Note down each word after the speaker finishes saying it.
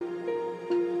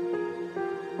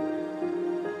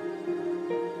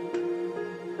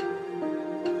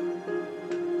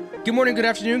Good morning, good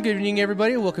afternoon, good evening,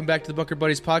 everybody. Welcome back to the Bunker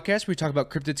Buddies podcast, where we talk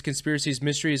about cryptids, conspiracies,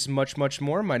 mysteries, much, much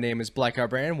more. My name is Blackout,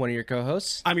 Brannon, one of your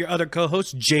co-hosts. I'm your other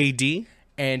co-host, JD.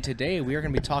 And today we are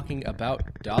going to be talking about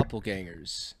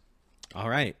doppelgangers. All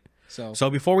right. So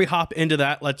before we hop into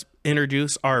that, let's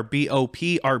introduce our BOP,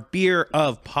 our Beer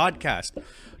of Podcast.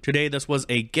 Today, this was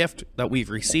a gift that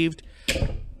we've received.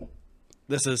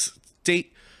 This is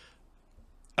State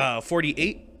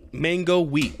 48 Mango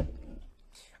Wheat.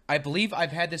 I believe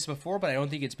I've had this before, but I don't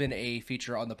think it's been a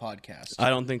feature on the podcast. I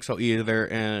don't think so either,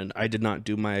 and I did not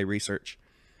do my research.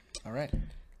 All right.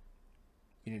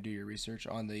 You need to do your research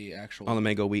on the actual... On the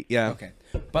Mango Wheat, yeah. Okay.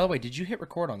 By the way, did you hit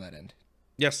record on that end?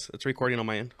 Yes, it's recording on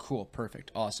my end. Cool,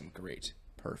 perfect, awesome, great,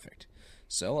 perfect.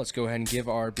 So let's go ahead and give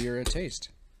our beer a taste.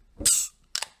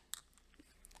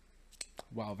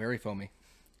 Wow, very foamy.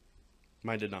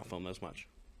 Mine did not foam as much.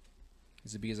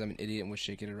 Is it because I'm an idiot and was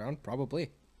shaking it around?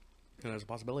 Probably. And there's a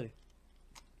possibility.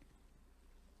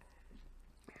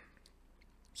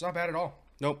 It's not bad at all.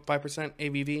 Nope, 5%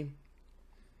 ABV.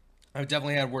 I've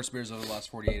definitely had worse beers over the last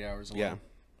 48 hours alone. Yeah.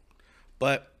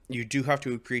 But you do have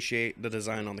to appreciate the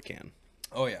design on the can.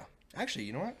 Oh, yeah. Actually,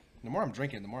 you know what? The more I'm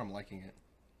drinking, the more I'm liking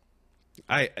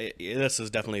it. This is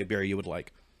definitely a beer you would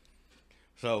like.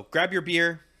 So grab your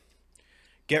beer,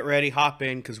 get ready, hop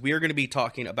in, because we are going to be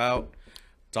talking about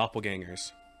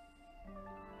doppelgangers.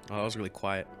 Oh, that was really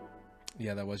quiet.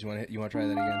 Yeah, that was. You want to try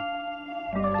that again?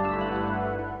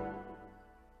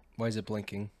 Why is it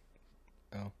blinking?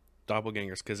 Oh.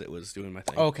 Doppelgangers, because it was doing my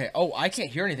thing. Okay. Oh, I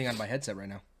can't hear anything on my headset right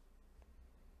now.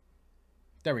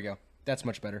 There we go. That's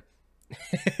much better.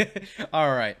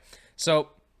 All right. So,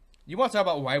 you want to talk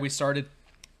about why we started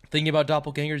thinking about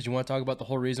doppelgangers? You want to talk about the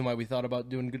whole reason why we thought about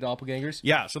doing good doppelgangers?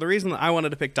 Yeah, so the reason that I wanted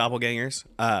to pick doppelgangers,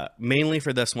 mainly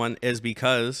for this one, is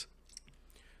because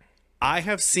I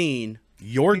have seen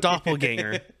your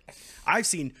doppelganger. I've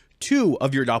seen two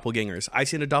of your doppelgangers. I've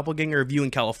seen a doppelganger of you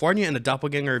in California and a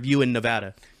doppelganger of you in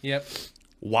Nevada. Yep.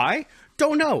 Why?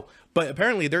 Don't know. But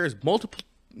apparently there is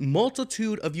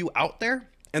multitude of you out there,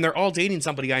 and they're all dating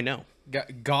somebody I know.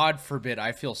 God forbid.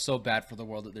 I feel so bad for the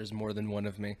world that there's more than one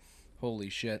of me.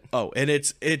 Holy shit. Oh, and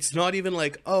it's not even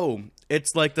like, oh,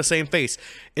 it's like the same face.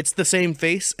 It's the same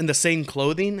face and the same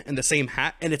clothing and the same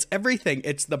hat, and it's everything.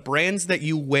 It's the brands that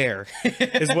you wear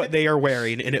is what they are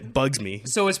wearing, and it bugs me.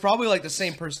 So it's probably like the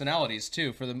same personalities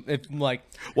too for them. Like,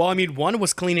 well, I mean, one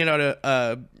was cleaning out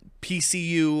a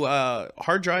PCU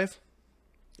hard drive.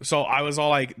 So I was all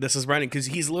like, this is Brannon, because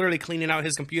he's literally cleaning out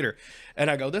his computer.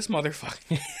 And I go, this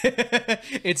motherfucker.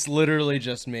 It's literally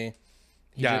just me.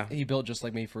 He built just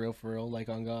like me, for real, like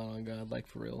on God, like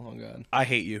for real, on God. I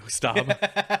hate you. Stop.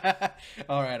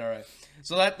 All right.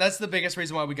 So that's the biggest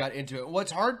reason why we got into it.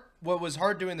 What was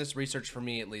hard doing this research for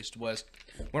me, at least, was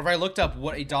whenever I looked up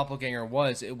what a doppelganger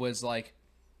was, it was like,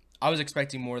 I was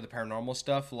expecting more of the paranormal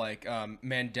stuff, like the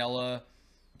Mandela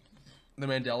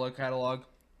catalog.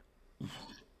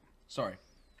 Sorry.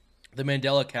 The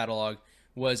Mandela catalog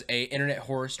was a internet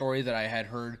horror story that I had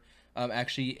heard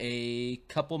actually a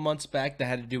couple months back that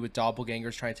had to do with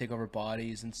doppelgangers trying to take over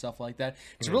bodies and stuff like that.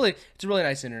 It's a really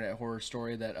nice internet horror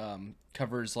story that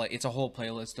covers, like, it's a whole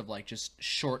playlist of like just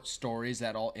short stories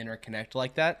that all interconnect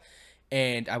like that.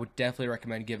 And I would definitely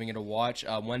recommend giving it a watch.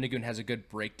 Wendigoon has a good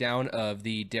breakdown of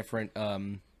the different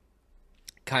kind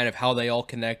of how they all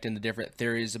connect and the different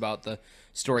theories about the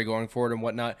story going forward and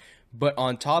whatnot. But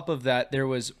on top of that, there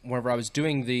was, whenever I was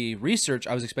doing the research,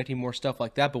 I was expecting more stuff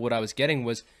like that. But what I was getting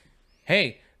was,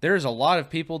 hey, there's a lot of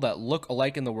people that look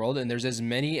alike in the world, and there's as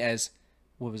many as,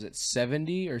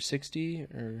 70 or 60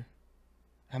 or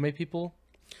how many people?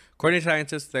 According to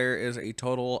scientists, there is a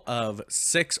total of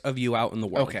 6 of you out in the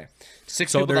world. Okay, 6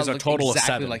 so people there's that a look total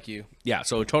exactly of 7, like you. Yeah,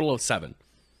 so a total of 7.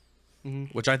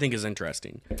 Which I think is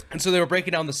interesting. And so they were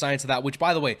breaking down the science of that, which,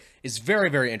 by the way, is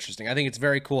very, very interesting. I think it's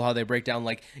very cool how they break down,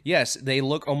 like, yes, they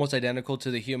look almost identical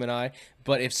to the human eye,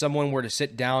 but if someone were to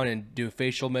sit down and do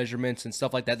facial measurements and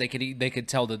stuff like that, they could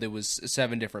tell that there was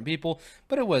 7 different people,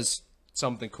 but it was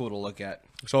something cool to look at.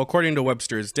 So according to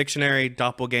Webster's dictionary,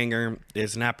 doppelganger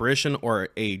is an apparition or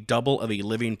a double of a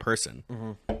living person.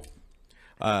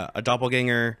 A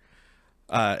doppelganger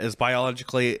is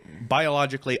biologically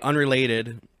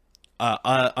unrelated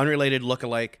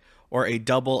lookalike, or a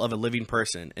double of a living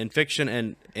person. In fiction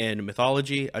and in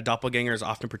mythology, a doppelganger is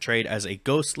often portrayed as a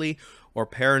ghostly or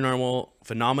paranormal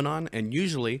phenomenon, and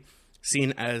usually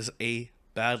seen as a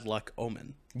bad luck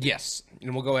omen. Yes,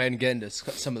 and we'll go ahead and get into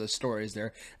some of the stories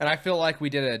there. And I feel like we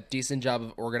did a decent job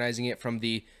of organizing it from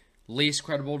the least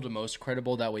credible to most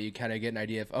credible. That way you kind of get an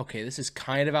idea of, okay, this is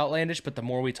kind of outlandish, but the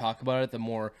more we talk about it, the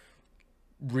more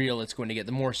real it's going to get,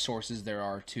 the more sources there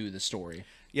are to the story.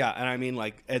 Yeah, and I mean,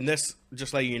 like, and this,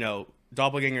 just like,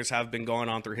 doppelgangers have been going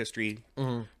on through history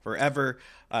forever.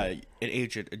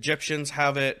 Ancient Egyptians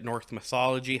have it. Norse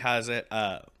mythology has it.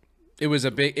 There was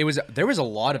a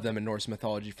lot of them in Norse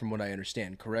mythology, from what I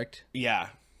understand. Correct? Yeah.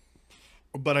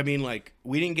 But I mean, like,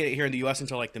 we didn't get it here in the U.S.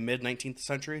 until like the mid 19th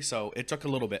century, so it took a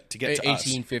little bit to get to us.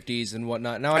 1850s and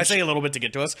whatnot. Now I say a little bit to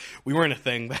get to us. We weren't a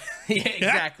thing, but yeah,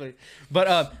 exactly.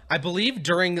 But I believe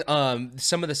during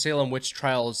some of the Salem witch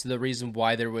trials, the reason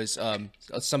why there was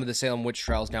some of the Salem witch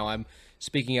trials. Now I'm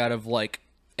speaking out of like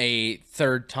a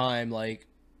third time like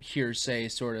hearsay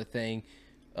sort of thing,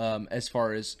 as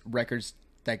far as records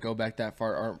that go back that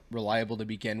far aren't reliable to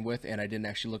begin with, and I didn't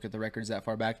actually look at the records that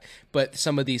far back. But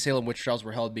some of the Salem witch trials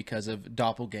were held because of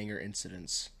doppelganger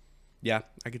incidents. Yeah,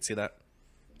 I could see that.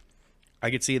 I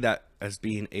could see that as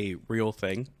being a real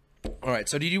thing. All right,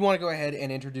 so did you want to go ahead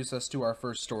and introduce us to our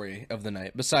first story of the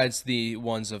night, besides the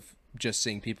ones of just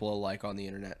seeing people alike on the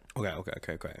internet? Okay.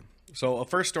 So a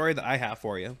first story that I have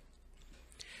for you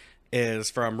is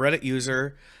from Reddit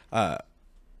user,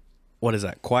 what is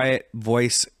that? Quiet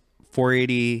Voice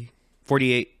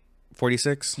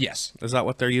 4846. Yes. Is that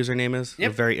what their username is?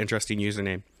 Yep. A very interesting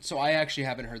username. So I actually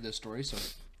haven't heard this story, so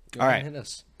go All ahead right. and hit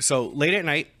us. So late at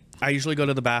night, I usually go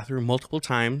to the bathroom multiple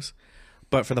times,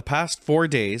 but for the past 4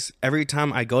 days, every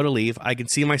time I go to leave, I can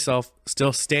see myself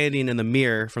still standing in the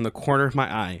mirror from the corner of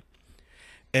my eye.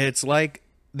 It's like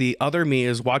the other me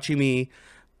is watching me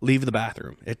leave the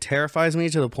bathroom. It terrifies me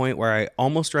to the point where I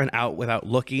almost ran out without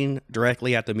looking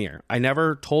directly at the mirror. I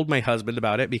never told my husband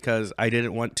about it because I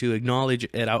didn't want to acknowledge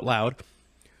it out loud.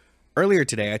 Earlier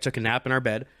today, I took a nap in our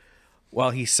bed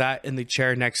while he sat in the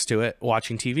chair next to it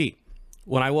watching TV.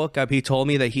 When I woke up, he told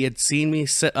me that he had seen me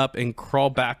sit up and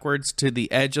crawl backwards to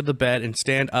the edge of the bed and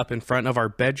stand up in front of our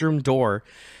bedroom door.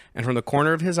 And from the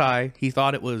corner of his eye, he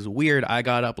thought it was weird I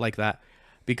got up like that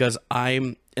because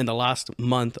I'm in the last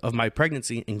month of my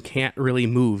pregnancy and can't really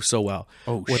move so well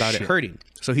without it hurting.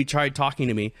 So he tried talking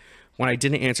to me. When I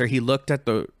didn't answer, he looked at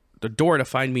the door to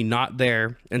find me not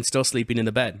there and still sleeping in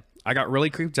the bed. I got really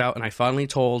creeped out, and I finally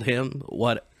told him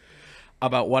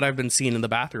about what I've been seeing in the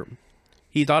bathroom.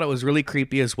 He thought it was really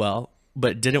creepy as well,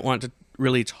 but didn't want to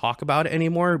really talk about it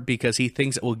anymore because he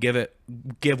thinks it will give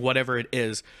whatever it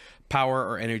is power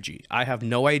or energy. I have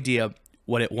no idea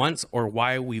what it wants or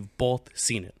why we've both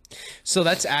seen it. So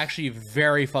that's actually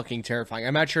very fucking terrifying.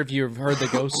 I'm not sure if you've heard the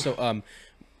ghost. So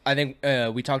I think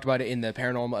we talked about it in the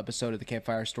paranormal episode of the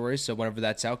Campfire Stories. So whenever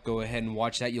that's out, go ahead and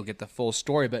watch that. You'll get the full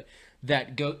story. But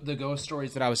the ghost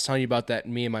stories that I was telling you about that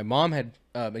me and my mom had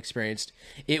experienced,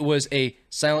 it was a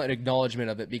silent acknowledgement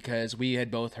of it because we had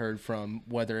both heard from,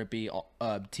 whether it be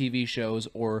TV shows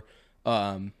or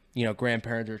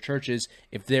grandparents or churches,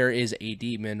 if there is a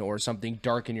demon or something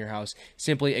dark in your house,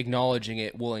 simply acknowledging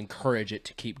it will encourage it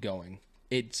to keep going.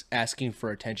 It's asking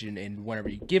for attention, and whenever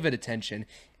you give it attention,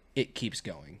 it keeps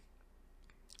going.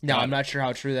 Now, I'm not sure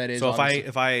how true that is. So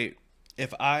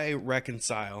if I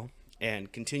reconcile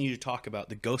and continue to talk about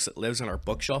the ghost that lives on our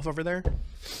bookshelf over there,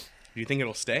 do you think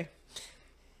it'll stay?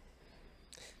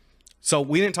 So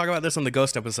we didn't talk about this on the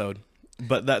ghost episode,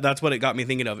 but that's what it got me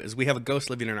thinking of, is we have a ghost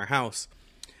living in our house.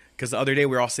 Because the other day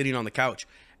we were all sitting on the couch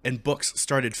and books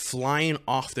started flying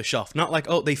off the shelf. Not like,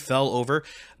 they fell over.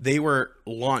 They were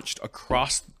launched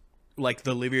across like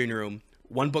the living room.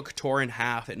 One book tore in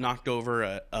half. It knocked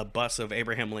over a bus of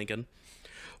Abraham Lincoln.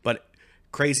 But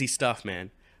crazy stuff,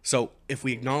 man. So if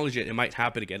we acknowledge it, it might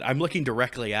happen again. I'm looking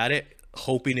directly at it,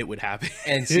 hoping it would happen.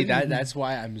 And see, that's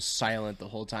why I'm silent the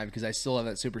whole time, because I still have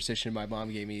that superstition my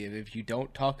mom gave me. If you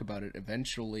don't talk about it,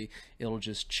 eventually it'll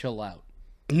just chill out.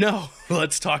 No,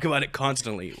 let's talk about it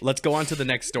constantly. Let's go on to the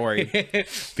next story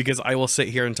because I will sit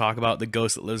here and talk about the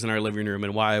ghost that lives in our living room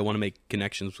and why I want to make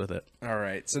connections with it. All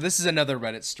right. So this is another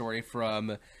Reddit story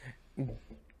from...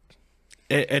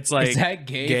 It's like... Is that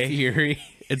gay Fury?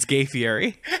 It's Gay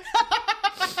Fury.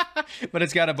 But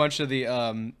it's got a bunch of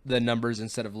the numbers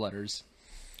instead of letters.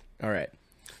 All right.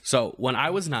 So when I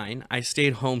was 9, I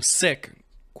stayed home sick,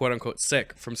 quote unquote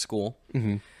sick, from school.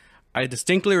 Mm-hmm. I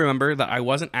distinctly remember that I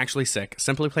wasn't actually sick,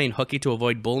 simply playing hooky to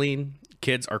avoid bullying.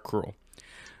 Kids are cruel.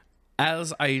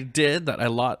 As I did that a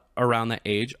lot around that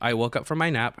age, I woke up from my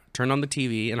nap, turned on the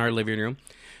TV in our living room,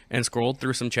 and scrolled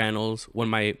through some channels when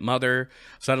my mother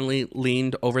suddenly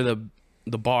leaned over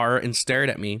the bar and stared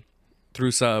at me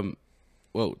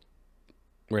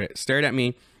stared at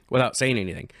me without saying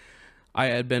anything. I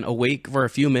had been awake for a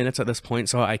few minutes at this point,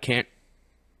 so I can't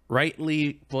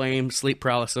rightly blame sleep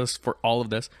paralysis for all of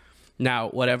this. Now,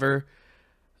 whatever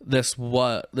this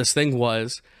thing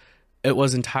was, it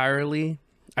was entirely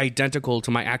identical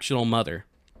to my actual mother.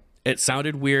 It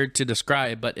sounded weird to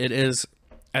describe, but it is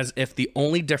as if the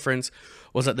only difference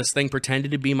was that this thing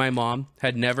pretended to be my mom,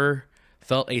 had never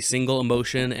felt a single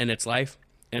emotion in its life,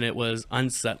 and it was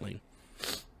unsettling.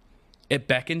 It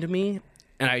beckoned to me,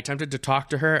 and I attempted to talk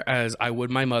to her as I would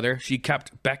my mother. She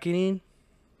kept beckoning,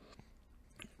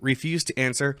 refused to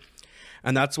answer,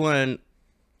 and that's when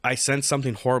I sensed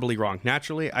something horribly wrong.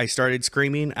 Naturally, I started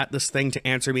screaming at this thing to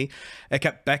answer me. It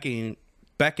kept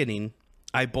beckoning.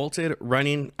 I bolted,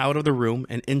 running out of the room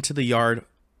and into the yard,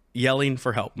 yelling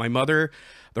for help. My mother,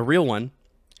 the real one,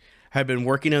 had been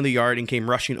working in the yard and came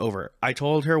rushing over. I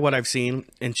told her what I've seen,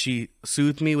 and she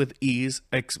soothed me with easy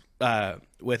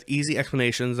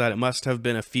explanations that it must have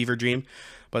been a fever dream,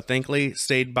 but thankfully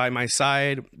stayed by my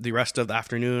side the rest of the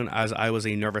afternoon as I was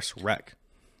a nervous wreck.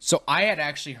 So I had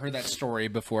actually heard that story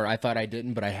before. I thought I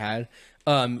didn't, but I had.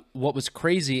 What was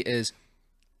crazy is,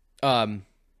 I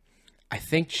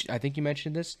think you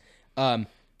mentioned this.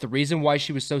 The reason why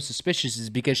she was so suspicious is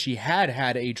because she had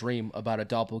a dream about a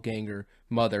doppelganger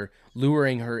mother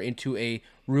luring her into a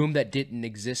room that didn't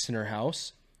exist in her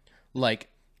house. Like,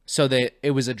 so that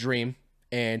it was a dream,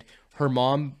 and her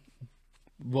mom,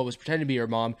 what was pretending to be her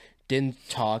mom, didn't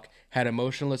talk, had a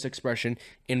motionless expression,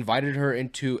 invited her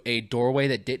into a doorway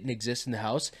that didn't exist in the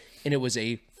house, and it was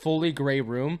a fully gray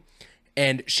room,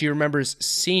 and she remembers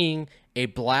seeing a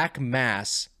black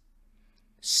mass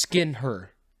skin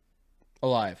her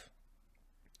alive.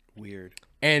 Weird.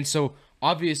 And so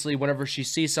obviously whenever she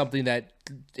sees something that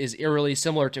is eerily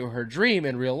similar to her dream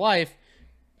in real life,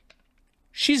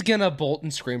 she's gonna bolt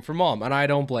and scream for mom, and I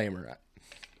don't blame her.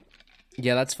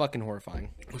 Yeah, that's fucking horrifying.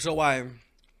 So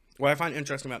what I find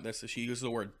interesting about this is she uses the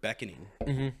word beckoning,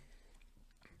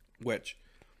 which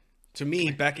to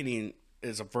me, beckoning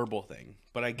is a verbal thing,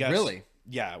 but I guess Really?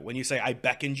 Yeah, when you say I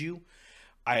beckoned you,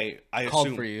 I Called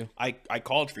assume for you. I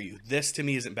called for you. This to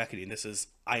me isn't beckoning. This is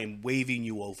I am waving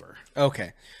you over.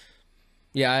 Okay.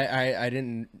 Yeah, I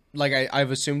didn't like.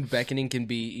 I've assumed beckoning can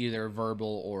be either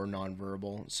verbal or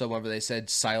nonverbal. So whenever they said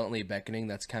silently beckoning,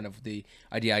 that's kind of the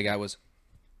idea I got was.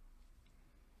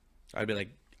 I'd be like,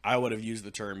 I would have used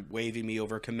the term waving me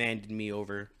over, commanding me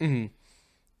over. Mm-hmm.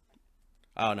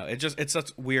 I don't know. It's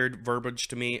such weird verbiage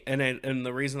to me, and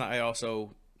the reason that I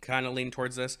also kind of lean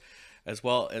towards this, as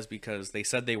well, as because they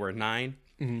said they were 9,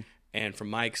 and from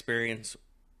my experience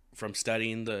from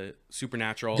studying the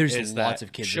supernatural, There's is lots that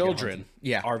of kids children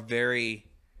that are very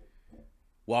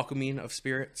welcoming of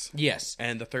spirits. Yes,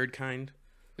 And the third kind,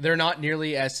 they're not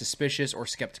nearly as suspicious or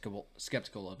skeptical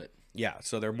of it. yeah,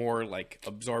 so they're more like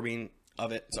absorbing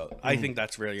of it. So I think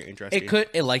that's really interesting.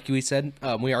 Like we said,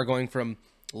 we are going from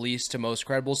least to most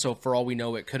credible. So for all we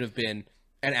know, it could have been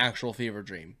an actual fever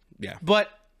dream. Yeah. But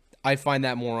I find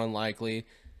that more unlikely.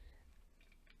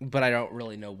 But I don't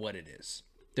really know what it is.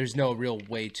 There's no real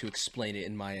way to explain it,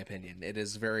 in my opinion. It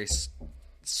is very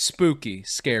spooky,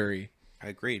 scary. I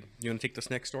agreed. You want to take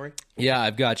this next story? Yeah,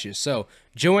 I've got you. So,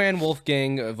 Johann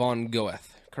Wolfgang von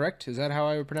Goethe, correct? Is that how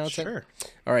I would pronounce it? Sure.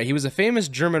 All right. He was a famous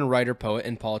German writer, poet,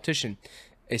 and politician.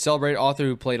 A celebrated author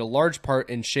who played a large part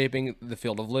in shaping the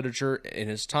field of literature in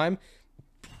his time.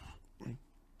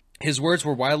 His words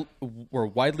were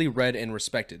widely read and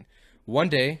respected. One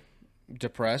day,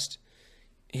 depressed,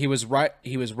 he was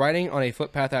riding on a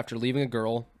footpath after leaving a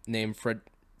girl named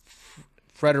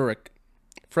Frederica.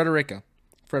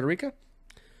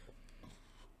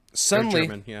 Suddenly,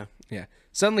 German, yeah.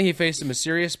 Suddenly he faced a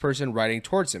mysterious person riding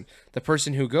towards him. The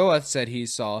person who Goethe said he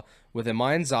saw with a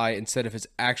mind's eye instead of his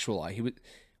actual eye. He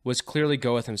was clearly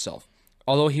Goethe himself.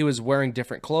 Although he was wearing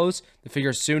different clothes, the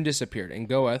figure soon disappeared, and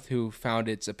Goethe, who found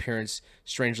its appearance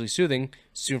strangely soothing,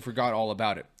 soon forgot all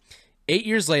about it. 8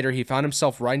 years later, he found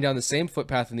himself riding down the same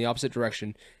footpath in the opposite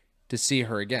direction to see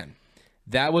her again.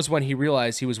 That was when he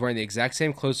realized he was wearing the exact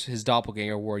same clothes his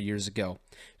doppelganger wore years ago.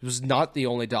 It was not the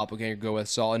only doppelganger Goethe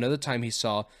saw. Another time he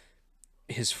saw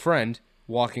his friend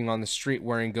walking on the street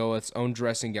wearing Goethe's own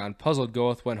dressing gown. Puzzled,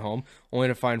 Goethe went home, only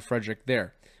to find Frederick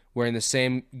there, wearing the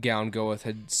same gown Goethe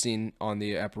had seen on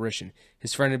the apparition.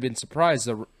 His friend had been surprised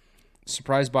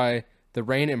by the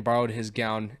rain and borrowed his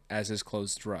gown as his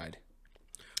clothes dried.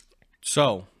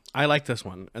 So, I like this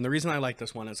one. And the reason I like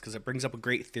this one is because it brings up a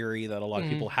great theory that a lot of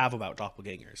people have about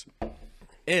doppelgangers.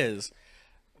 Is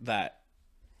that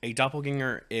a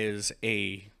doppelganger is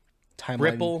a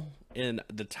ripple in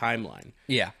the timeline.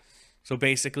 Yeah. So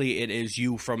basically, it is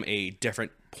you from a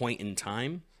different point in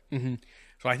time. Mm-hmm.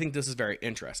 So I think this is very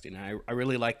interesting. I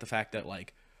really like the fact that,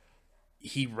 like,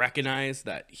 he recognized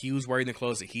that he was wearing the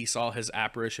clothes that he saw his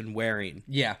apparition wearing.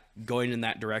 Yeah. Going in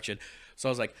that direction. So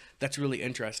I was like, that's really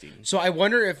interesting. So I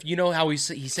wonder if, you know how he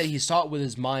said he saw it with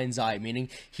his mind's eye, meaning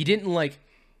he didn't, like,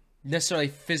 necessarily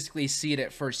physically see it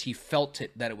at first. He felt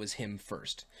it, that it was him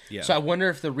first. Yeah. So I wonder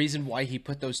if the reason why he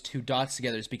put those two dots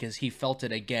together is because he felt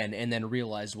it again and then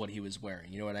realized what he was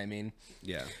wearing. You know what I mean?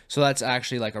 Yeah. So that's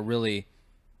actually like a really,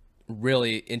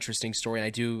 really interesting story. And I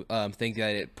do think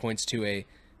that it points to a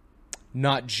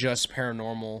not just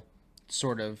paranormal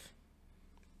sort of,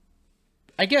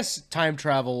 I guess time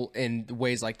travel in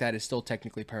ways like that is still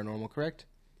technically paranormal, correct?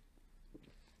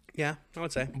 Yeah, I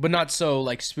would say. But not so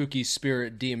like spooky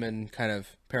spirit demon kind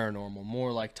of paranormal,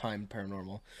 more like time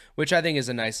paranormal, which I think is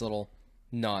a nice little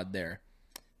nod there.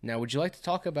 Now, would you like to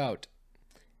talk about,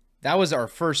 that was our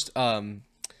first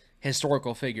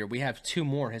historical figure. We have two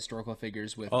more historical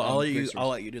figures with I'll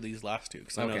let you do these last two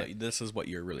because I know Okay. that this is what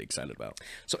you're really excited about.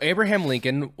 So Abraham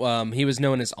Lincoln, he was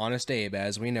known as Honest Abe,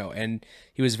 as we know, and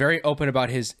he was very open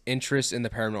about his interest in the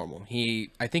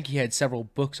paranormal. I think he had several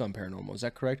books on paranormal. Is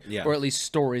that correct? Yeah. Or at least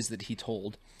stories that he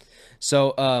told.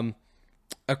 So,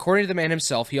 according to the man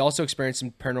himself, he also experienced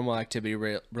some paranormal activity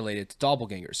related to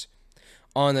doppelgangers.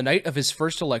 On the night of his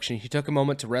first election, he took a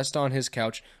moment to rest on his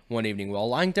couch one evening. While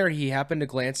lying there, he happened to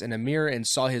glance in a mirror and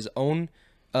saw his own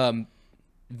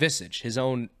visage, his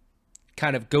own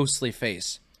kind of ghostly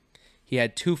face. He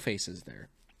had two faces there.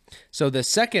 So the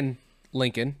second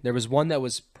Lincoln, there was one that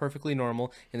was perfectly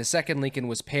normal, and the second Lincoln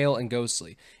was pale and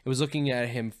ghostly. It was looking at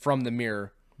him from the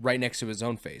mirror right next to his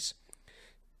own face.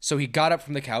 So he got up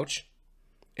from the couch,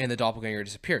 and the doppelganger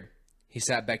disappeared. He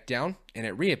sat back down, and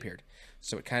it reappeared.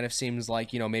 So it kind of seems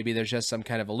like, maybe there's just some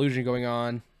kind of illusion going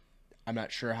on. I'm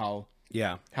not sure how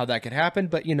that could happen,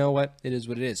 but you know what? It is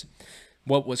what it is.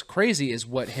 What was crazy is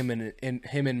what him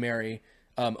and Mary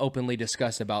openly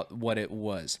discussed about what it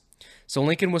was. So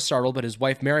Lincoln was startled, but his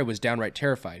wife Mary was downright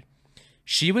terrified.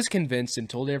 She was convinced, and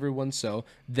told everyone so,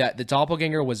 that the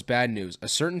doppelganger was bad news, a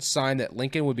certain sign that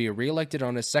Lincoln would be reelected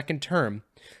on his second term,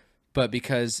 but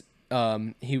because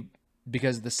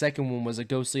the second one was a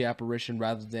ghostly apparition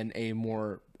rather than a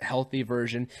more healthy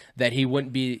version, that he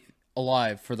wouldn't be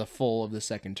alive for the full of the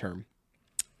second term.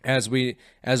 As we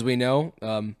know,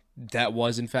 that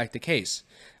was in fact the case.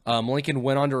 Lincoln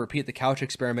went on to repeat the couch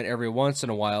experiment every once in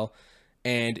a while,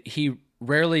 and he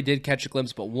rarely did catch a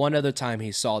glimpse, but one other time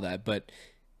he saw that, but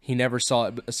he never saw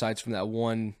it aside from that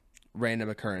one random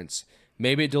occurrence.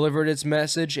 Maybe it delivered its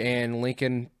message, and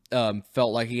Lincoln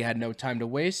felt like he had no time to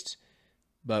waste,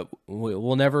 but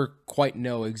we'll never quite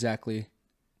know exactly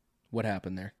what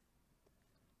happened there.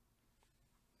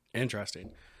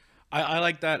 Interesting. I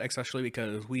like that, especially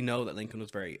because we know that Lincoln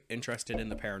was very interested in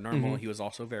the paranormal. Mm-hmm. He was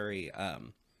also very,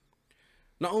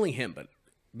 not only him, but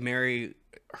Mary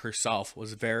herself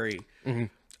was very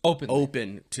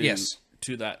open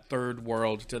to that third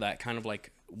world, to that kind of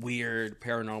like weird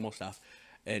paranormal stuff.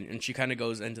 And she kind of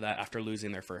goes into that after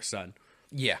losing their first son.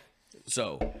 Yeah.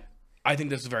 So I think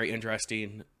this is very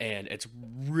interesting, and it's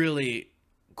really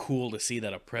cool to see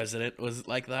that a president was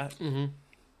like that.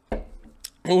 Mm-hmm.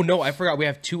 Oh, no, I forgot. We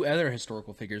have two other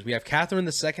historical figures. We have Catherine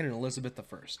II and Elizabeth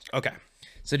I. Okay.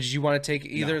 So did you want to take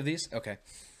either of these? Okay.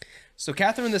 So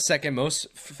Catherine II, most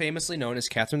famously known as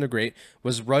Catherine the Great,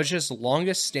 was Russia's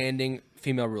longest-standing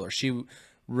female ruler. She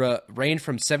reigned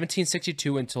from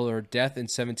 1762 until her death in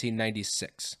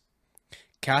 1796.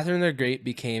 Catherine the Great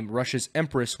became Russia's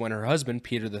empress when her husband,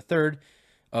 Peter III,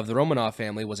 of the Romanov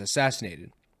family, was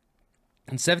assassinated.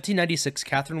 In 1796,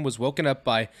 Catherine was woken up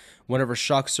by one of her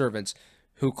shocked servants,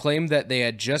 who claimed that they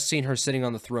had just seen her sitting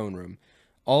on the throne room.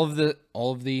 All of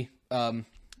the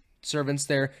servants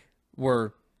there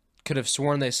could have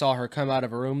sworn they saw her come out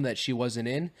of a room that she wasn't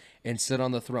in and sit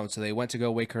on the throne, so they went to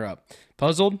go wake her up.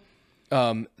 Puzzled,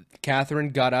 Catherine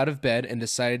got out of bed and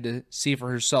decided to see for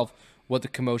herself what the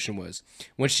commotion was.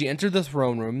 When she entered the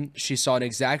throne room, she saw an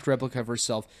exact replica of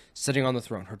herself sitting on the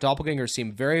throne. Her doppelganger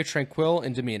seemed very tranquil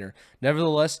in demeanor.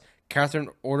 Nevertheless, Catherine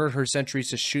ordered her sentries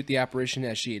to shoot the apparition,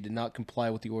 as she did not comply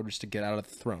with the orders to get out of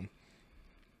the throne.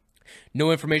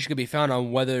 No information could be found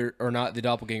on whether or not the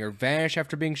doppelganger vanished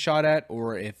after being shot at,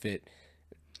 or if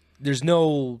there's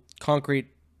no concrete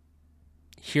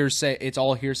hearsay. It's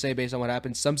all hearsay based on what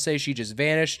happened. Some say she just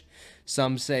vanished.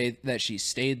 Some say that she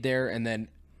stayed there and then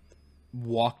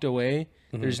walked away.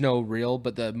 Mm-hmm. There's no real,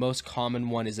 but the most common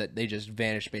one is that they just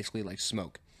vanished basically like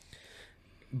smoke.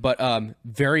 But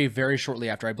very, very shortly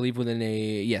after, I believe within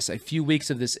a few weeks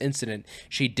of this incident,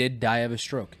 she did die of a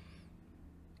stroke.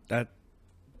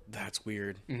 That's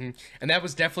weird. Mm-hmm. And that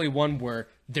was definitely one where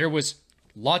there was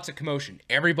lots of commotion.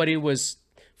 Everybody was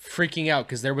freaking out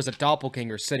because there was a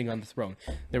doppelganger sitting on the throne.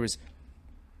 There was,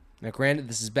 now granted,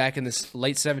 this is back in the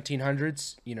late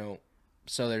 1700s,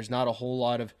 so there's not a whole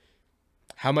lot of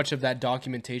how much of that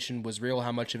documentation was real,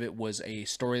 how much of it was a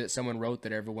story that someone wrote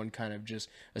that everyone kind of just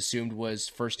assumed was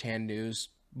firsthand news,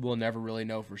 we'll never really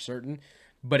know for certain.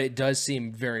 But it does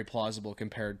seem very plausible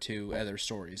compared to other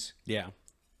stories. Yeah.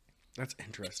 That's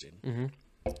interesting.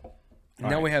 Mm-hmm.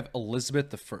 Now we have Elizabeth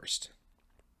the First.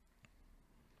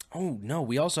 Oh, no,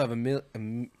 we also have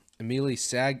Amelie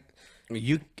Sag...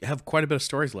 You have quite a bit of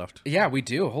stories left. Yeah, we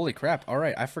do. Holy crap. All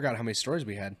right, I forgot how many stories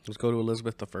we had. Let's go to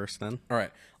Elizabeth the First then. All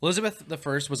right. Elizabeth the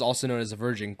First was also known as the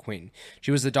Virgin Queen.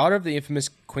 She was the daughter of the infamous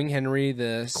King Henry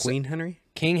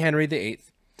King Henry VIII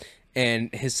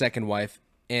and his second wife,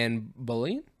 Anne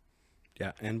Boleyn.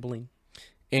 Yeah, Anne Boleyn.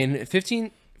 In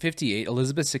 1558,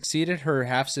 Elizabeth succeeded her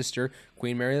half-sister,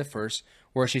 Queen Mary I,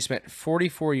 where she spent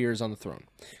 44 years on the throne.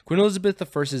 Queen Elizabeth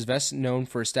I is best known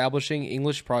for establishing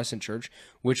English Protestant Church,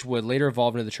 which would later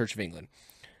evolve into the Church of England.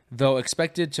 Though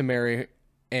expected to marry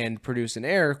and produce an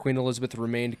heir, Queen Elizabeth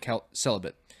remained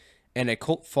celibate, and a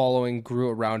cult following grew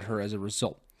around her as a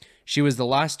result. She was the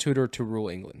last Tudor to rule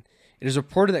England. It is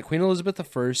reported that Queen Elizabeth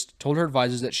I told her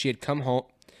advisors that she had come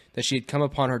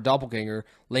upon her doppelganger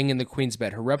laying in the Queen's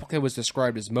bed. Her replica was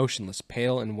described as motionless,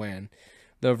 pale, and wan.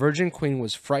 The Virgin Queen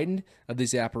was frightened of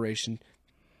this apparition,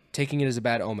 taking it as a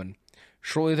bad omen.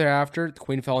 Shortly thereafter, the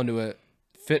Queen fell into a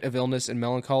fit of illness and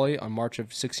melancholy on March of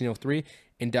 1603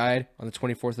 and died on the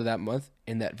 24th of that month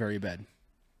in that very bed.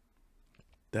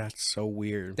 That's so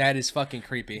weird. That is fucking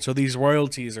creepy. So these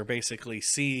royalties are basically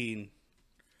seeing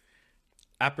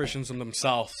apparitions of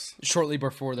themselves shortly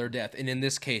before their death. And in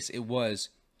this case, it was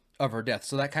of her death.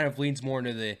 So that kind of leans more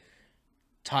into the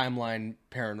timeline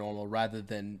paranormal rather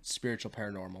than spiritual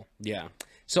paranormal. Yeah.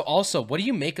 So also, what do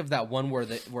you make of that one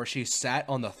where she sat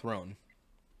on the throne?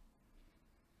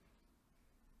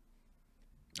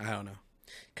 I don't know.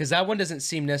 Because that one doesn't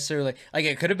seem necessarily like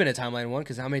it could have been a timeline one.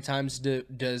 Because how many times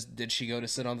did she go to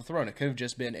sit on the throne? It could have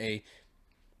just been a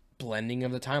blending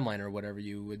of the timeline or whatever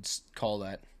you would call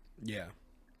that. Yeah.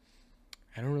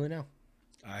 I don't really know.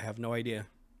 I have no idea.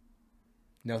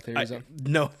 No theories.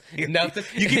 No. Nothing.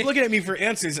 You keep looking at me for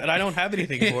answers, and I don't have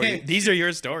anything for you. These are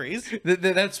your stories.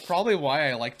 That's probably why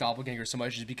I like Doppelganger so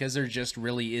much, is because there just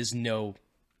really is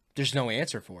there's no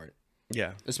answer for it.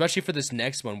 Yeah. Especially for this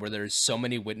next one where there's so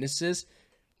many witnesses.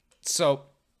 So,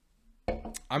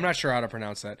 I'm not sure how to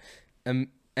pronounce that.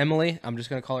 Emily, I'm just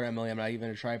going to call her Emily. I'm not even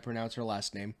going to try and pronounce her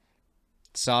last name.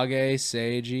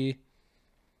 Seiji.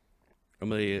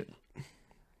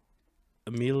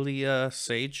 Amelia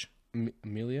Sage.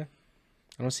 Amelia?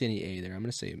 I don't see any A there. I'm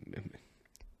going to say...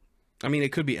 I mean,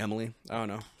 it could be Emily. I don't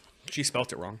know. She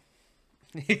spelt it wrong.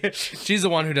 She's the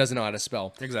one who doesn't know how to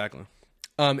spell. Exactly.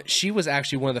 She was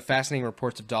actually one of the fascinating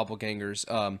reports of doppelgangers.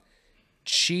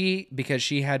 Because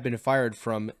she had been fired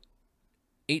from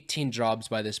 18 jobs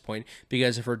by this point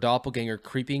because of her doppelganger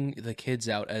creeping the kids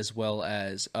out, as well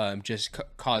as just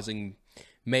causing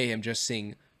mayhem just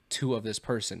seeing two of this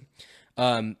person.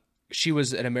 She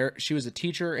was a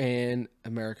teacher in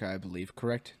America, I believe,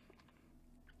 correct?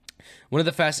 One of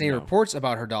the fascinating reports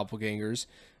about her doppelgangers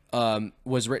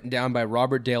was written down by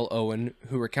Robert Dale Owen,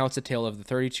 who recounts the tale of the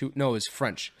 32... No, it was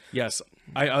French. Yes.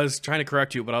 I was trying to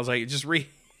correct you, but I was like, just read...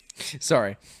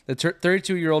 Sorry. The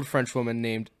 32-year-old French woman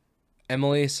named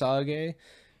Emily Sage,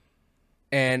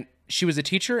 and she was a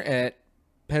teacher at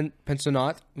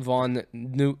Pensionnat von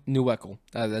Neuweckel.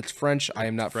 That's French. I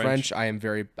am not French. I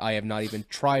have not even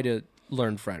tried to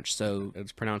learn French, so...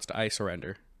 It's pronounced I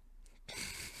surrender.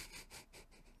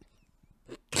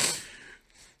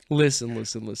 Listen.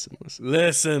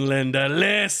 Listen, Linda,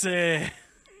 listen.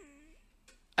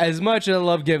 As much as I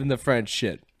love giving the French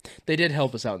shit, they did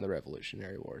help us out in the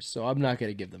Revolutionary Wars, so I'm not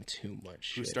going to give them too much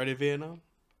shit. Who started Vietnam?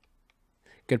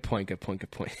 Good point.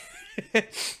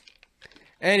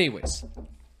 Anyways,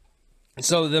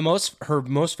 so her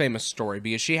most famous story,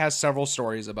 because she has several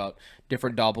stories about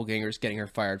different doppelgangers getting her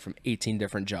fired from 18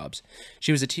 different jobs.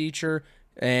 She was a teacher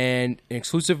in an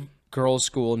exclusive girls'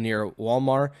 school near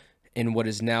Walmar in what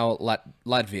is now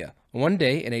Latvia. One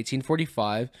day in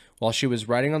 1845, while she was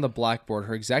writing on the blackboard,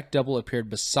 her exact double appeared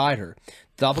beside her.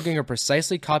 The doppelganger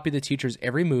precisely copied the teacher's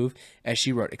every move as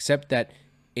she wrote, except that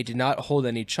it did not hold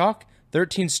any chalk.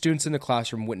 13 students in the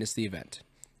classroom witnessed the event.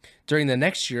 During the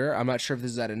next year, I'm not sure if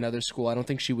this is at another school. I don't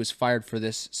think she was fired for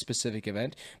this specific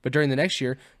event. But during the next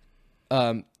year,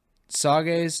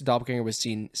 Sage's doppelganger was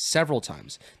seen several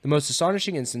times. The most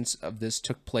astonishing instance of this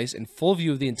took place in full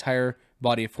view of the entire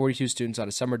body of 42 students on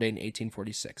a summer day in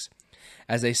 1846.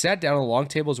 As they sat down on long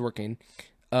tables working,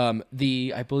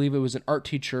 I believe it was an art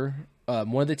teacher,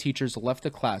 one of the teachers left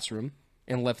the classroom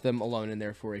and left them alone in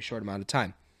there for a short amount of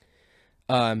time.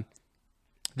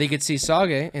 They could see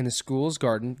Sage in the school's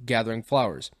garden gathering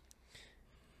flowers.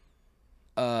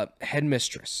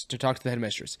 headmistress to talk to the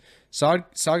headmistress.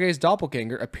 Sage's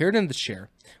doppelganger appeared in the chair,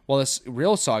 while this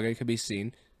real Sage could be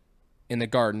seen in the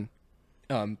garden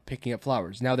picking up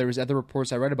flowers. Now, there was other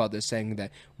reports I read about this saying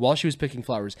that while she was picking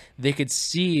flowers, they could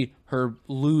see her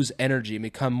lose energy and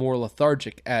become more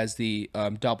lethargic as the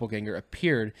doppelganger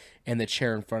appeared in the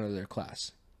chair in front of their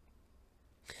class.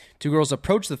 Two girls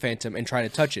approached the phantom and tried to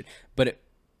touch it, but it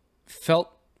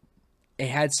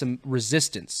had some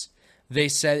resistance. They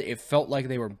said it felt like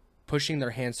they were pushing their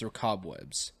hands through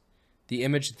cobwebs. The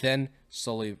image then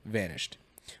slowly vanished.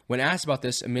 When asked about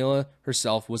this, Amelia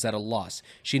herself was at a loss.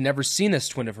 She had never seen this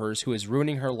twin of hers who was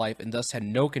ruining her life and thus had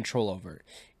no control over it.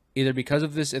 Either because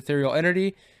of this ethereal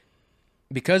entity,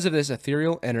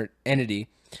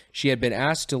 she had been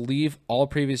asked to leave all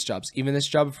previous jobs. Even this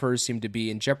job of hers seemed to be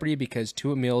in jeopardy because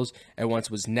two meals at once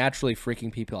was naturally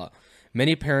freaking people out.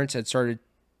 Many parents had started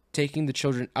taking the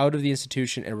children out of the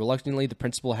institution, and reluctantly the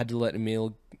principal had to let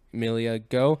Amelia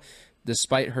go,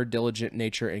 despite her diligent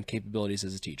nature and capabilities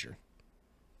as a teacher.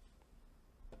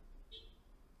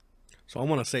 So all I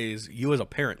want to say is, you as a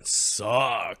parent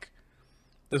suck.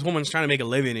 This woman's trying to make a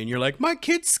living, and you're like, my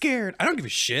kid's scared. I don't give a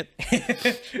shit.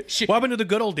 What happened to the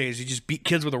good old days? You just beat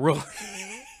kids with a ruler.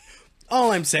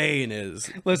 All I'm saying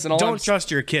is, listen, don't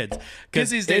trust your kids. Because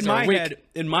these days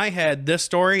in my head, this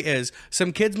story is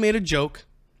some kids made a joke.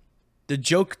 The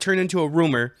joke turned into a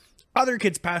rumor. Other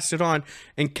kids passed it on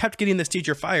and kept getting this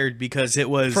teacher fired because it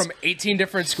was from 18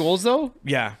 different schools, though.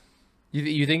 Yeah.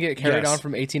 You think it carried on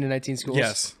from 18 to 19 schools?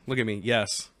 Yes. Look at me.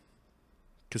 Yes.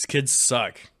 Because kids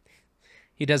suck.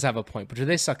 He does have a point, but do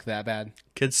they suck that bad?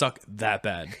 Kids suck that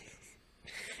bad.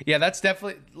 Yeah, that's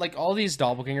definitely, like, all these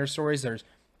doppelganger stories,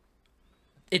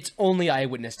 it's only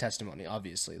eyewitness testimony,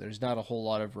 obviously. There's not a whole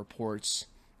lot of reports,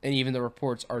 and even the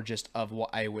reports are just of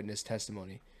eyewitness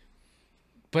testimony.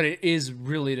 But it is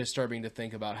really disturbing to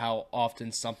think about how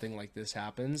often something like this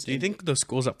happens. Do you think the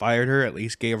schools that fired her at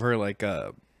least gave her like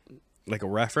a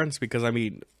reference? Because I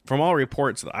mean, from all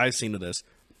reports that I've seen of this,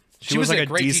 she was like a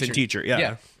great decent teacher.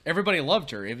 Yeah. Everybody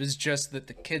loved her. It was just that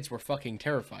the kids were fucking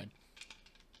terrified.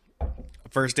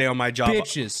 First day on my job.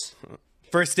 Bitches.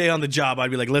 First day on the job,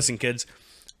 I'd be like, listen, kids,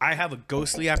 I have a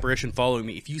ghostly apparition following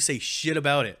me. If you say shit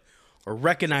about it or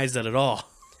recognize that at all,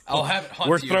 I'll have it hunt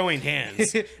we're you. throwing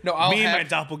hands. No, me and my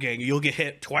doppelganger, you'll get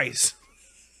hit twice.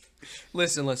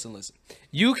 Listen.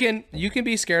 You can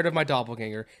be scared of my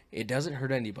doppelganger. It doesn't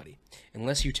hurt anybody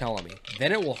unless you tell me.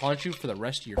 Then it will haunt you for the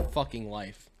rest of your fucking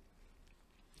life.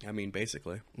 I mean,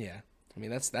 basically. Yeah. I mean,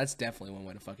 that's definitely one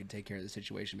way to fucking take care of the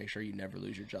situation. Make sure you never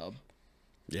lose your job.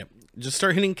 Yep. Just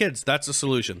start hitting kids. That's the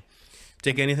solution.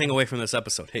 Take anything away from this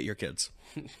episode. Hit your kids.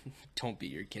 Don't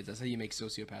beat your kids. That's how you make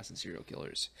sociopaths and serial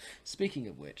killers. Speaking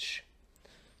of which...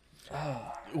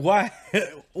 Why?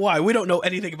 We don't know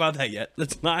anything about that yet.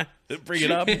 Let's not bring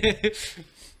it up.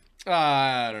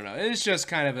 I don't know. It's just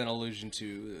kind of an allusion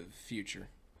to the future.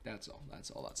 That's all.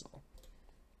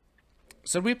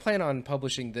 So we plan on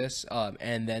publishing this,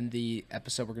 and then the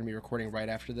episode we're going to be recording right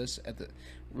after this at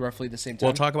roughly the same time.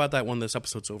 We'll talk about that when this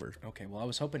episode's over. Okay. Well, I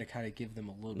was hoping to kind of give them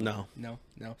a little. No.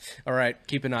 All right.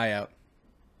 Keep an eye out.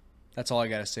 That's all I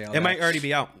got to say on that. It might already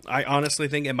be out. I honestly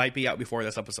think it might be out before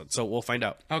this episode, so we'll find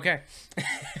out. Okay.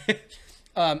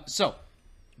 So,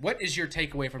 what is your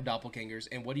takeaway from doppelgangers,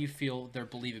 and what do you feel their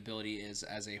believability is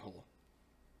as a whole?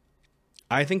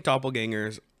 I think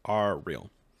doppelgangers are real.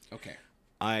 Okay.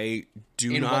 I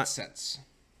do In not. In what sense?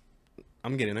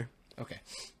 I'm getting there. Okay.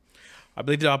 I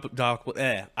believe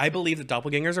I believe that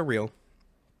doppelgangers are real,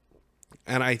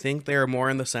 and I think they are more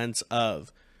in the sense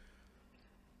of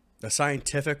a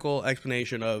scientific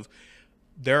explanation of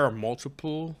there are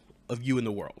multiple of you in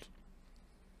the world.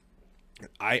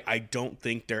 I don't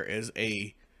think there is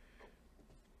a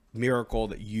miracle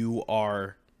that you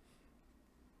are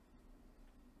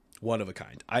one of a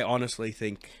kind. I honestly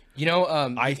think,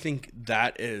 I think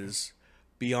that is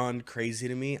beyond crazy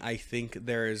to me. I think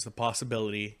there is the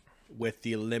possibility with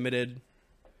the limited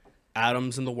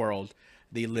atoms in the world,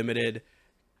 the limited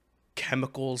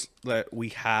chemicals that we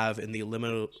have, in the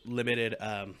limited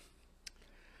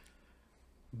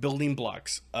building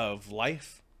blocks of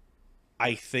life,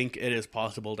 I think it is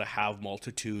possible to have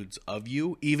multitudes of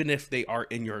you, even if they are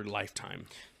in your lifetime.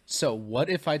 So what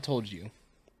if I told you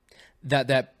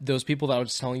that those people that I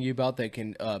was telling you about that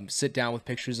can sit down with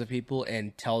pictures of people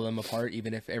and tell them apart,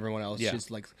 even if everyone else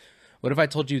just like, what if I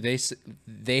told you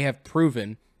they have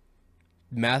proven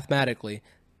mathematically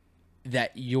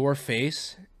that your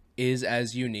face is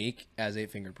as unique as a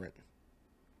fingerprint?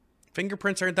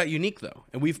 Fingerprints aren't that unique though,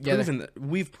 and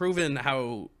we've proven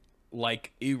how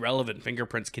like irrelevant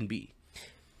fingerprints can be.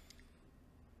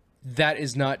 That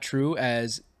is not true,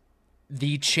 as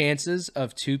the chances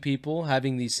of two people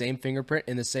having the same fingerprint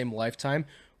in the same lifetime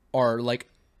are like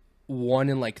 1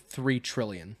 in like 3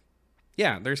 trillion.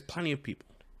 Yeah, there's plenty of people.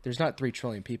 There's not 3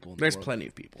 trillion people in the There's world. plenty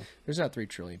of people. There's not 3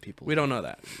 trillion people. We don't know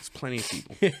that. There's plenty of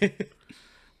people.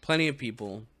 Plenty of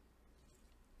people.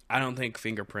 I don't think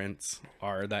fingerprints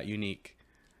are that unique.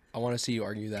 I want to see you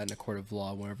argue that in a court of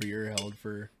law whenever you're held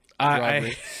for robbery.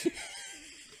 robbery.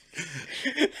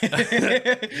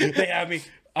 They have me.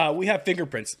 We have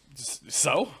fingerprints.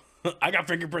 So? I got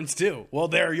fingerprints too. Well,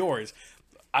 they're yours.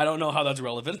 I don't know how that's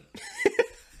relevant.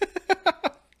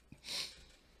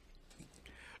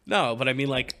 No, but I mean,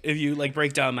 like, if you, like,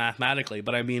 break down mathematically,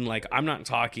 but I mean, like, I'm not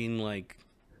talking, like,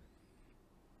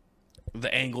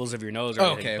 the angles of your nose or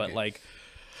anything, but, like,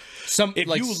 if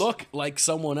like, you look like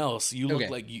someone else, you look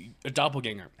like a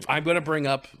doppelganger. I'm going to bring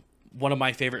up one of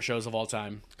my favorite shows of all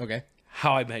time. Okay.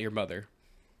 How I Met Your Mother.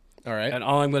 All right. And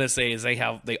all I'm going to say is they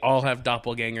all have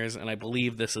doppelgangers, and I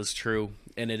believe this is true,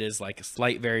 and it is, like,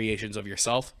 slight variations of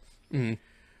yourself. Mm-hmm.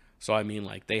 So, I mean,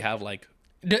 like, they have, like,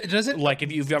 does it like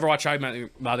if you've ever watched How I Met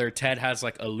Your Mother, Ted has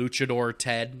like a luchador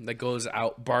Ted that goes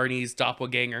out. Barney's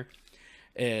doppelganger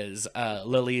is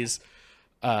Lily's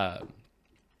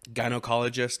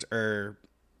gynecologist, or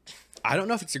I don't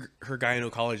know if it's her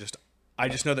gynecologist. I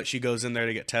just know that she goes in there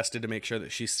to get tested to make sure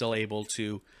that she's still able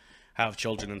to have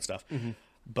children and stuff. Mm-hmm.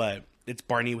 But it's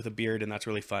Barney with a beard, and that's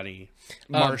really funny.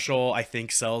 Marshall, I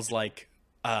think, sells like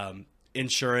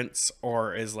insurance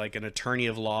or is like an attorney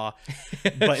of law,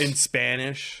 but in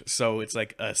Spanish. So it's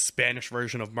like a Spanish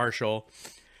version of Marshall.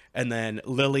 And then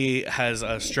Lily has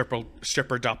a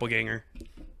stripper doppelganger.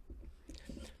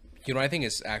 You know what I think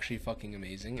is actually fucking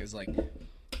amazing is like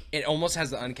it almost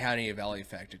has the uncanny valley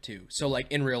factor too. So like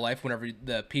in real life, whenever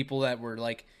the people that were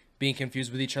like being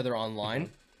confused with each other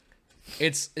online,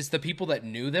 it's the people that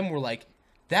knew them were like,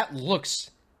 that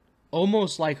looks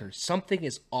almost like her. Something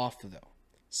is off though.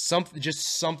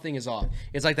 Something is off.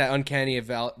 It's like that uncanny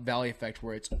valley effect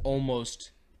where it's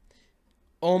almost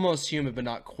human, but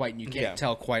not quite. And you can't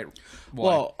tell quite why.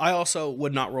 Well, I also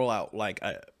would not roll out like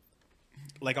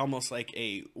almost like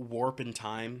a warp in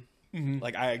time. Mm-hmm.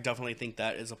 Like I definitely think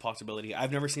that is a possibility.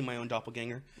 I've never seen my own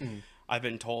doppelganger. Mm-hmm. I've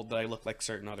been told that I look like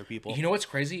certain other people. You know what's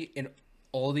crazy? In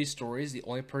all these stories, the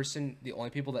only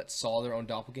people that saw their own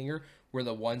doppelganger were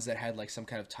the ones that had like some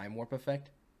kind of time warp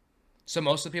effect. So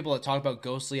most of the people that talk about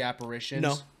ghostly apparitions...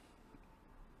 No.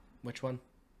 Which one?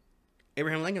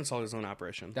 Abraham Lincoln saw his own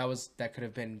apparition. That could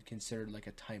have been considered like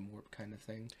a time warp kind of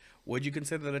thing. Would you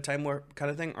consider that a time warp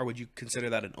kind of thing, or would you consider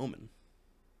that an omen?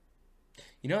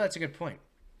 You know, that's a good point.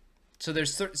 So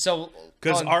there's...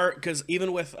 Because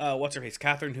even with, what's-her-face,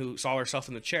 Catherine, who saw herself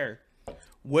in the chair,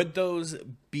 would those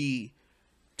be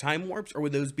time warps, or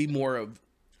would those be more of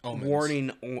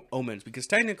warning omens? Because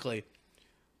technically...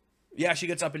 Yeah, she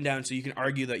gets up and down, so you can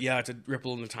argue that, it's a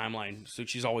ripple in the timeline, so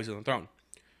she's always on the throne.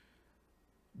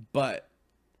 But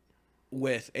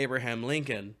with Abraham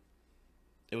Lincoln,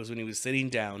 it was when he was sitting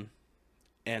down,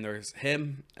 and there's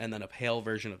him, and then a pale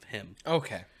version of him.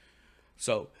 Okay.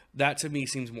 So that, to me,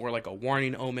 seems more like a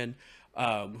warning omen.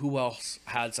 Who else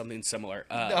had something similar?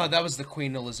 That was the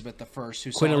Queen Elizabeth I,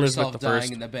 who saw herself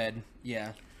dying in the bed.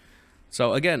 Yeah.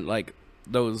 So, again, like,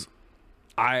 those...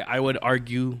 I would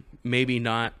argue maybe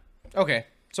not... Okay,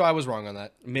 so I was wrong on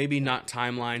that. Maybe not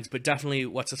timelines, but definitely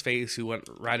what's-his-face who went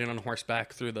riding on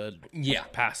horseback through the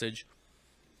passage.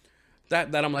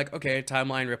 That I'm like, okay,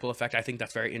 timeline, ripple effect. I think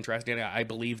that's very interesting. I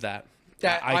believe that.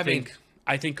 I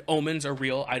think omens are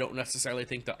real. I don't necessarily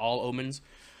think that all omens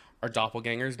are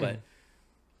doppelgangers, but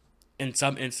in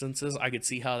some instances, I could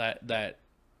see how that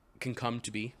can come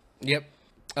to be. Yep.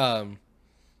 And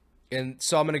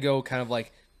so I'm going to go kind of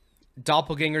like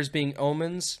doppelgangers being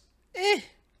omens.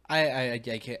 I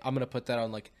can't. I'm gonna put that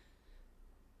on like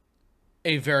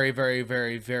a very, very,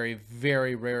 very, very,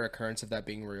 very rare occurrence of that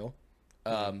being real.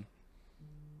 Paranormal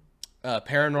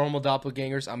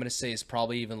doppelgangers, I'm gonna say, is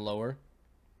probably even lower.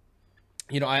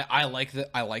 You know, I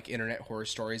like internet horror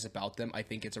stories about them. I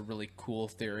think it's a really cool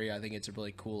theory. I think it's a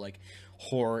really cool like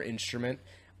horror instrument.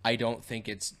 I don't think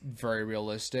it's very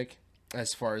realistic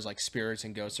as far as like spirits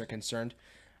and ghosts are concerned.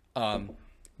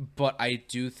 But I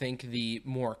do think the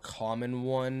more common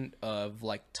one of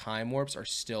like time warps are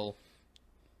still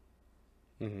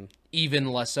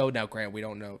even less so. Now, granted, we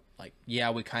don't know. Like,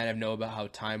 we kind of know about how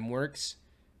time works,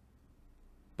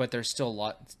 but there's still a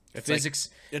lot. Physics.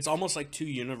 Like, it's almost like two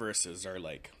universes are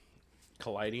like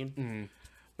colliding,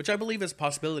 which I believe is a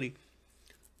possibility.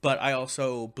 But I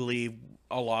also believe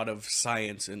a lot of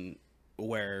science and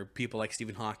where people like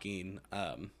Stephen Hawking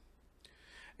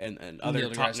and other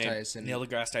Neil top deGrasse name Tyson. Neil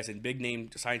deGrasse Tyson, big name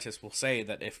scientists will say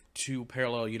that if two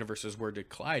parallel universes were to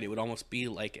collide, it would almost be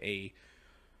like a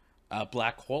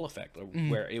black hole effect,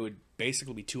 where it would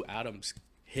basically be two atoms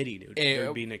hitting. There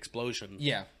would be an explosion.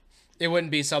 Yeah. It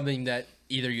wouldn't be something that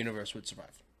either universe would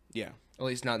survive. Yeah. At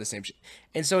least not in the same shit.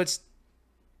 And so it's,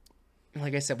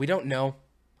 like I said, we don't know.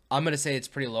 I'm going to say it's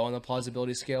pretty low on the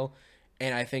plausibility scale.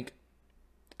 And I think,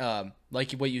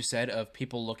 like what you said, of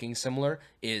people looking similar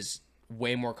is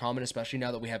way more common, especially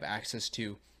now that we have access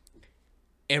to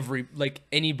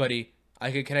anybody.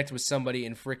 I could connect with somebody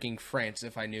in freaking France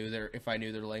if I knew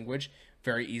their language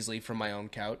very easily from my own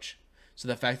couch. So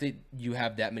the fact that you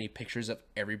have that many pictures of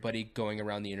everybody going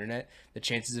around the internet, the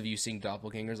chances of you seeing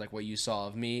doppelgangers like what you saw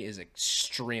of me is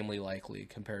extremely likely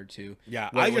compared to. Yeah,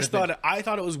 I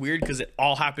thought it was weird because it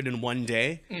all happened in one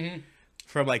day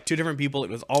from like two different people. It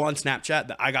was all on Snapchat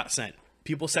that I got sent.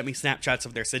 People sent me Snapchats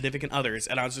of their significant others,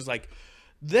 and I was just like,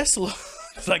 "This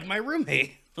looks like my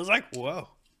roommate." I was like, "Whoa."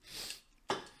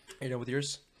 You know with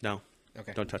yours? No.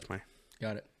 Okay. Don't touch my.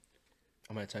 Got it.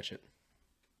 I'm gonna touch it.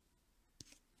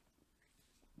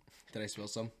 Did I spill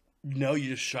some? No,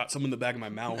 you just shot some in the back of my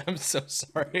mouth. I'm so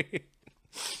sorry.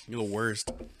 You're the worst.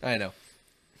 I know.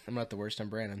 I'm not the worst. I'm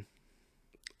Brannon.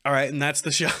 All right, and that's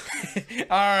the show. All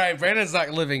right, Brandon's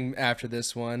not living after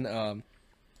this one. All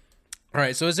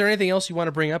right, so is there anything else you want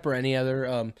to bring up, or any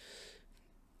other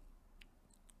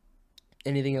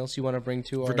anything else you want to bring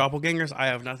to For Doppelgängers, I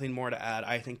have nothing more to add.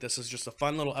 I think this is just a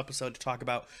fun little episode to talk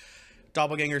about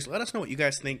Doppelgängers. Let us know what you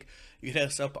guys think. You can hit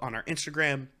us up on our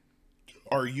Instagram,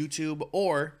 our YouTube,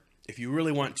 or if you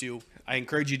really want to, I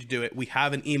encourage you to do it. We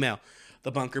have an email,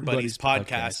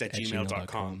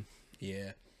 thebunkerbuddies.podcast@gmail.com.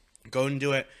 Yeah. Go and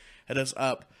do it. Hit us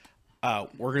up.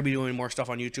 We're going to be doing more stuff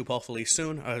on YouTube hopefully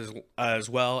soon, as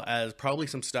well as probably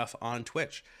some stuff on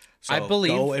Twitch. So I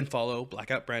believe, go and follow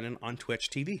Blackout Brannon on Twitch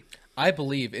TV. I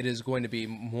believe it is going to be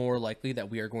more likely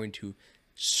that we are going to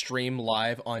stream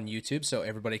live on YouTube, so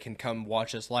everybody can come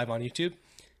watch us live on YouTube,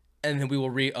 and then we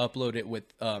will re-upload it with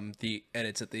the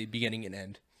edits at the beginning and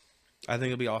end. I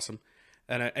think it'll be awesome.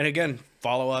 And again,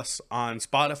 follow us on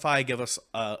Spotify. Give us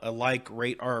a like,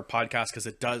 rate our podcast, because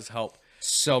it does help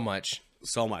so much.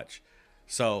 So much.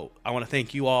 So I want to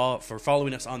thank you all for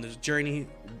following us on this journey.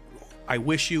 I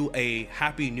wish you a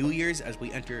happy New Year's as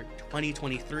we enter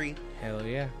 2023. Hell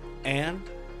yeah. And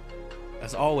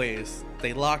as always,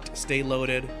 stay locked, stay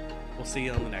loaded. We'll see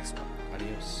you on the next one.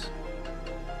 Adios.